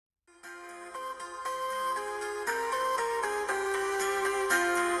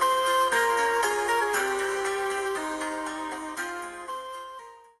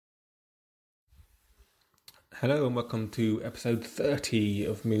Hello and welcome to episode 30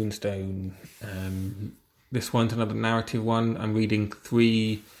 of Moonstone. This one's another narrative one. I'm reading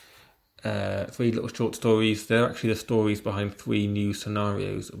three little short stories. They're actually the stories behind three new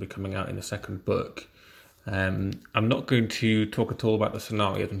scenarios that will be coming out in the second book. I'm not going to talk at all about the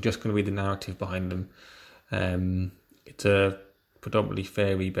scenarios. I'm just going to read the narrative behind them. It's a predominantly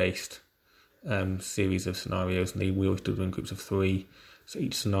fairy-based series of scenarios, and we always do them in groups of three. So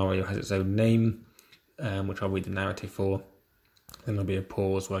each scenario has its own name, which I'll read the narrative for. Then there'll be a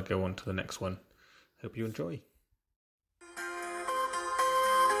pause where I go on to the next one. Hope you enjoy.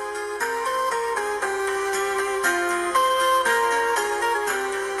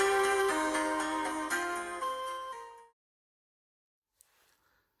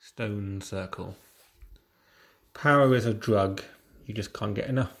 Stone Circle. Power is a drug. You just can't get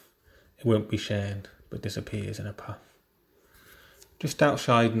enough. It won't be shared, but disappears in a puff. Just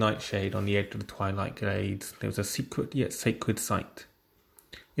outside Nightshade, on the edge of the twilight glades, there was a secret yet sacred site.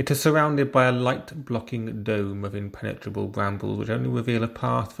 It is surrounded by a light-blocking dome of impenetrable brambles which only reveal a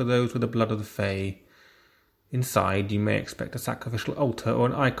path for those with the blood of the Fae. Inside, you may expect a sacrificial altar or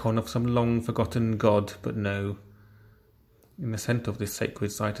an icon of some long-forgotten god, but no. In the centre of this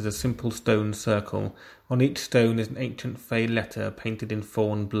sacred site is a simple stone circle. On each stone is an ancient Fae letter painted in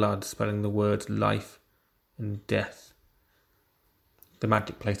fawn blood, spelling the words life and death. The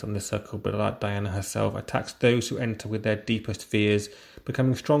magic placed on this circle, but like Diana herself, attacks those who enter with their deepest fears,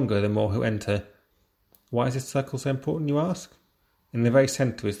 becoming stronger the more who enter. Why is this circle so important, you ask? In the very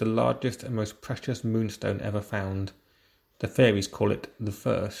centre is the largest and most precious moonstone ever found. The fairies call it the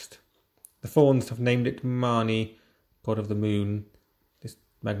First. The fauns have named it Mani, god of the moon. This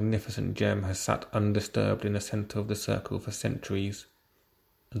magnificent gem has sat undisturbed in the centre of the circle for centuries,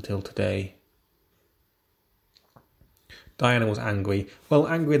 until today. Diana was angry. Well,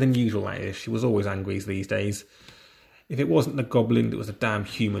 angrier than usual, that is. She was always angry these days. If it wasn't the goblin, it was the damn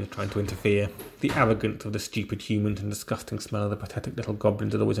humans trying to interfere. The arrogance of the stupid humans and disgusting smell of the pathetic little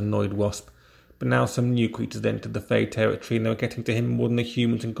goblins had always annoyed Wasp. But now some new creatures had entered the Fae territory and they were getting to him more than the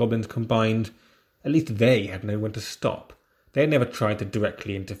humans and goblins combined. At least they had known when to stop. They had never tried to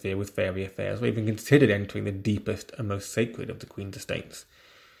directly interfere with fairy affairs or even considered entering the deepest and most sacred of the Queen's estates.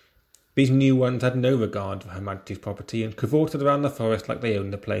 These new ones had no regard for Her Majesty's property and cavorted around the forest like they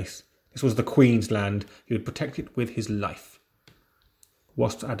owned the place. This was the Queen's land. He would protect it with his life.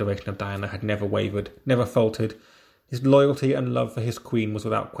 Wasp's adoration of Diana had never wavered, never faltered. His loyalty and love for his Queen was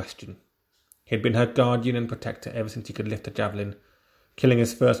without question. He had been her guardian and protector ever since he could lift a javelin, killing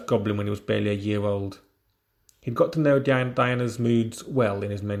his first goblin when he was barely a year old. He'd got to know Diana's moods well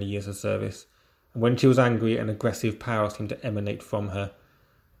in his many years of service, and when she was angry, an aggressive power seemed to emanate from her.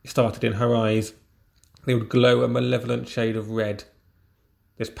 It started in her eyes. They would glow a malevolent shade of red.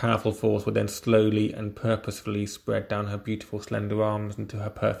 This powerful force would then slowly and purposefully spread down her beautiful slender arms into her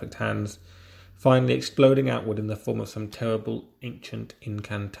perfect hands, finally exploding outward in the form of some terrible ancient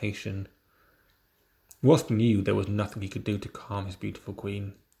incantation. Wasp knew there was nothing he could do to calm his beautiful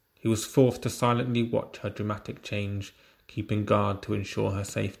queen. He was forced to silently watch her dramatic change, keeping guard to ensure her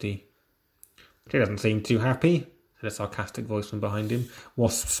safety. "She doesn't seem too happy," said a sarcastic voice from behind him.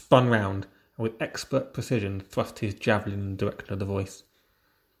 Wasp spun round and with expert precision thrust his javelin in the direction of the voice.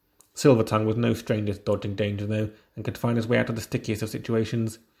 Silvertongue was no stranger to dodging danger, though, and could find his way out of the stickiest of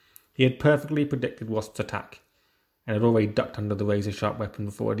situations. He had perfectly predicted Wasp's attack, and had already ducked under the razor-sharp weapon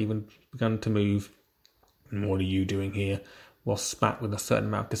before it had even begun to move. "And what are you doing here?" Wasp spat with a certain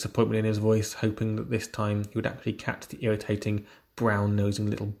amount of disappointment in his voice, hoping that this time he would actually catch the irritating, brown-nosing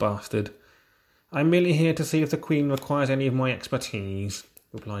little bastard. "I'm merely here to see if the Queen requires any of my expertise,"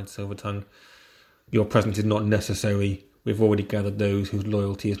 replied Silvertongue. "Your presence is not necessary. We've already gathered those whose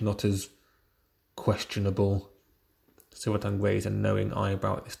loyalty is not as questionable." Silvertongue raised a knowing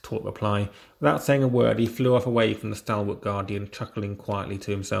eyebrow at this taut reply. Without saying a word, he flew off away from the stalwart guardian, chuckling quietly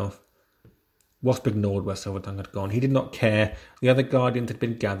to himself. Wasp ignored where Silvertongue had gone. He did not care. The other guardians had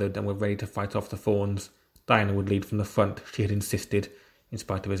been gathered and were ready to fight off the fauns. Diana would lead from the front, she had insisted, in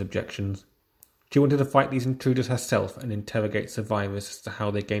spite of his objections. She wanted to fight these intruders herself and interrogate survivors as to how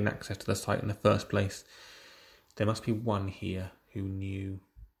they gained access to the site in the first place. There must be one here who knew.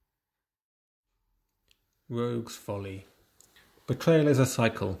 Rogue's Folly. Betrayal is a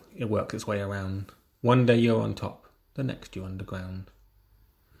cycle. It works its way around. One day you're on top, the next you're underground.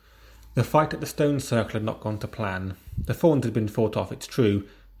 The fight at the stone circle had not gone to plan. The fauns had been fought off, it's true,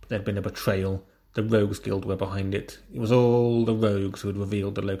 but there had been a betrayal. The Rogues Guild were behind it. It was all the rogues who had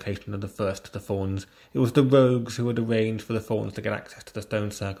revealed the location of the First to the fauns. It was the rogues who had arranged for the fauns to get access to the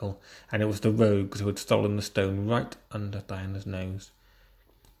stone circle, and it was the rogues who had stolen the stone right under Diana's nose.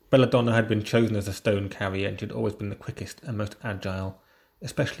 Belladonna had been chosen as a stone carrier, and she had always been the quickest and most agile,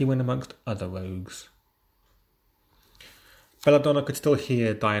 especially when amongst other rogues. Belladonna could still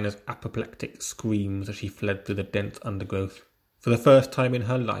hear Diana's apoplectic screams as she fled through the dense undergrowth. For the first time in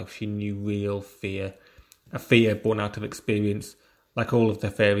her life, she knew real fear, a fear born out of experience. Like all of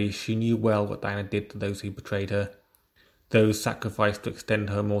the fairies, she knew well what Diana did to those who betrayed her. Those sacrificed to extend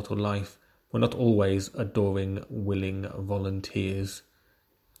her immortal life were not always adoring, willing volunteers.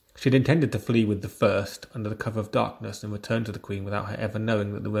 She had intended to flee with the first, under the cover of darkness, and return to the Queen without her ever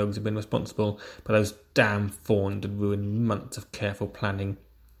knowing that the rogues had been responsible, but those damn fawns had ruined months of careful planning.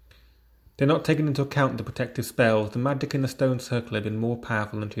 They had not taken into account the protective spells. The magic in the stone circle had been more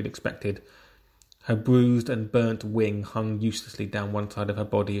powerful than she had expected. Her bruised and burnt wing hung uselessly down one side of her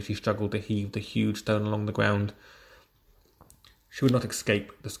body as she struggled to heave the huge stone along the ground. She would not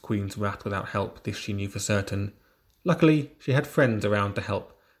escape the Queen's wrath without help, this she knew for certain. Luckily, she had friends around to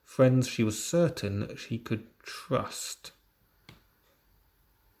help. Friends she was certain she could trust.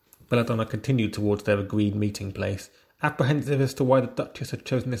 Belladonna continued towards their agreed meeting place, apprehensive as to why the Duchess had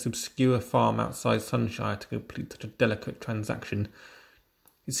chosen this obscure farm outside Sunshire to complete such a delicate transaction.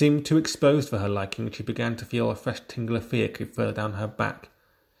 It seemed too exposed for her liking, and she began to feel a fresh tingle of fear creep further down her back.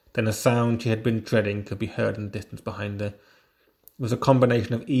 Then a sound she had been dreading could be heard in the distance behind her. It was a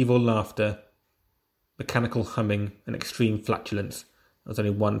combination of evil laughter, mechanical humming, and extreme flatulence. There was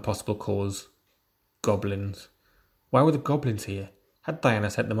only one possible cause. Goblins. Why were the goblins here? Had Diana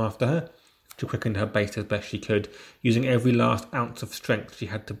sent them after her? She quickened her pace as best she could, using every last ounce of strength she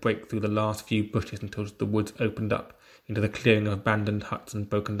had to break through the last few bushes until the woods opened up into the clearing of abandoned huts and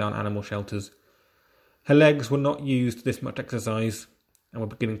broken-down animal shelters. Her legs were not used to this much exercise, and were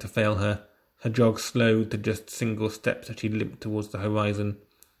beginning to fail her. Her jog slowed to just single steps as she limped towards the horizon.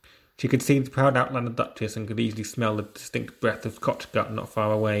 She could see the proud outline of the Duchess and could easily smell the distinct breath of Scotch gut not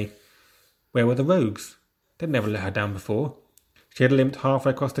far away. Where were the rogues? They'd never let her down before. She had limped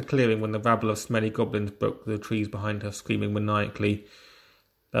halfway across the clearing when the rabble of smelly goblins broke through the trees behind her, screaming maniacally.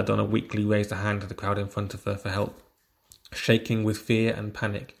 Belladonna weakly raised a hand to the crowd in front of her for help. Shaking with fear and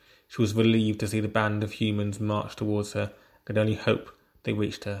panic, she was relieved to see the band of humans march towards her, and could only hope they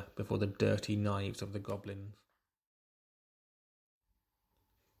reached her before the dirty knives of the goblins.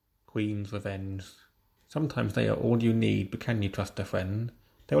 Queen's Revenge. Sometimes they are all you need, but can you trust a friend?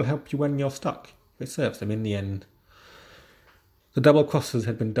 They will help you when you're stuck, if it serves them in the end. The double-crossers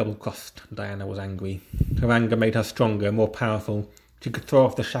had been double-crossed, and Diana was angry. Her anger made her stronger, more powerful. She could throw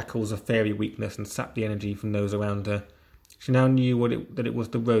off the shackles of fairy weakness and sap the energy from those around her. She now knew that it was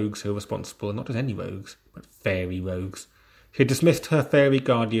the rogues who were responsible, and not just any rogues, but fairy rogues. She had dismissed her fairy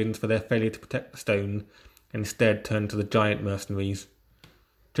guardians for their failure to protect the stone, and instead turned to the giant mercenaries.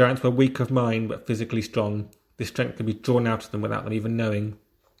 Giants were weak of mind, but physically strong. This strength could be drawn out of them without them even knowing.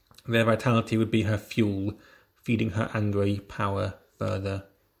 Their vitality would be her fuel, feeding her angry power further.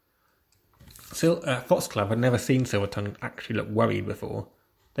 Foxglove had never seen Silvertongue actually look worried before.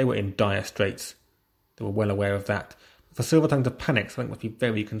 They were in dire straits. They were well aware of that. For Silvertongue to panic, something must be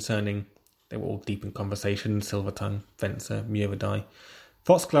very concerning. They were all deep in conversation, Silvertongue, Fencer, Muradai.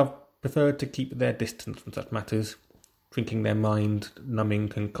 Foxglove preferred to keep their distance from such matters, drinking their mind-numbing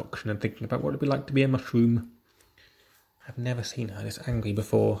concoction and thinking about what it would be like to be a mushroom. "I've never seen her this angry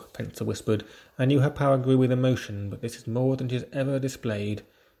before," Fencer whispered. "I knew her power grew with emotion, but this is more than she has ever displayed.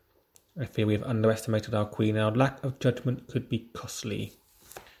 I fear we have underestimated our queen, and our lack of judgment could be costly."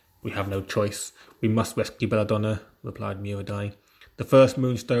 "We have no choice. We must rescue Belladonna," replied Muradai. "The first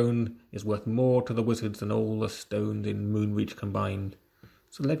moonstone is worth more to the wizards than all the stones in Moonreach combined."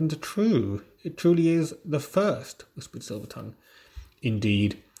 "So the legends are true. It truly is the first," whispered Silvertongue.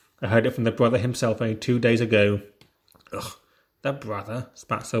 "Indeed. I heard it from the brother himself only 2 days ago." "Ugh, the brother,"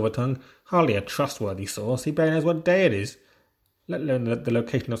 spat Silvertongue. "Hardly a trustworthy source. He barely knows what day it is, let alone the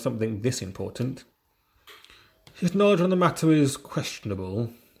location of something this important." "His knowledge on the matter is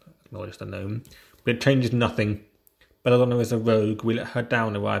questionable," acknowledged the gnome, "but it changes nothing. Belladonna is a rogue. We let her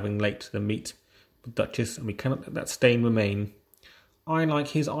down arriving late to the meet with the Duchess, and we cannot let that stain remain." "I like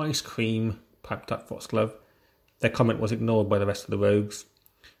his ice cream," piped up Foxglove. Their comment was ignored by the rest of the rogues.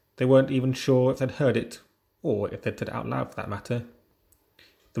 They weren't even sure if they'd heard it, or if they'd said it out loud for that matter.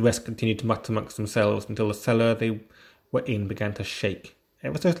 The rest continued to mutter amongst themselves until the cellar they were in began to shake,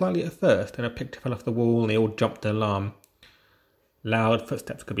 ever so slightly at first, and a picture fell off the wall and they all jumped in alarm. Loud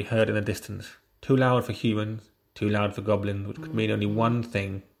footsteps could be heard in the distance, too loud for humans, too loud for goblins, which could mean only one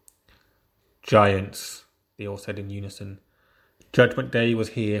thing. "Giants," they all said in unison. Judgment Day was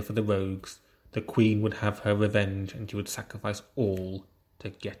here for the rogues. The Queen would have her revenge, and she would sacrifice all to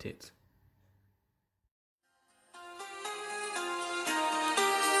get it.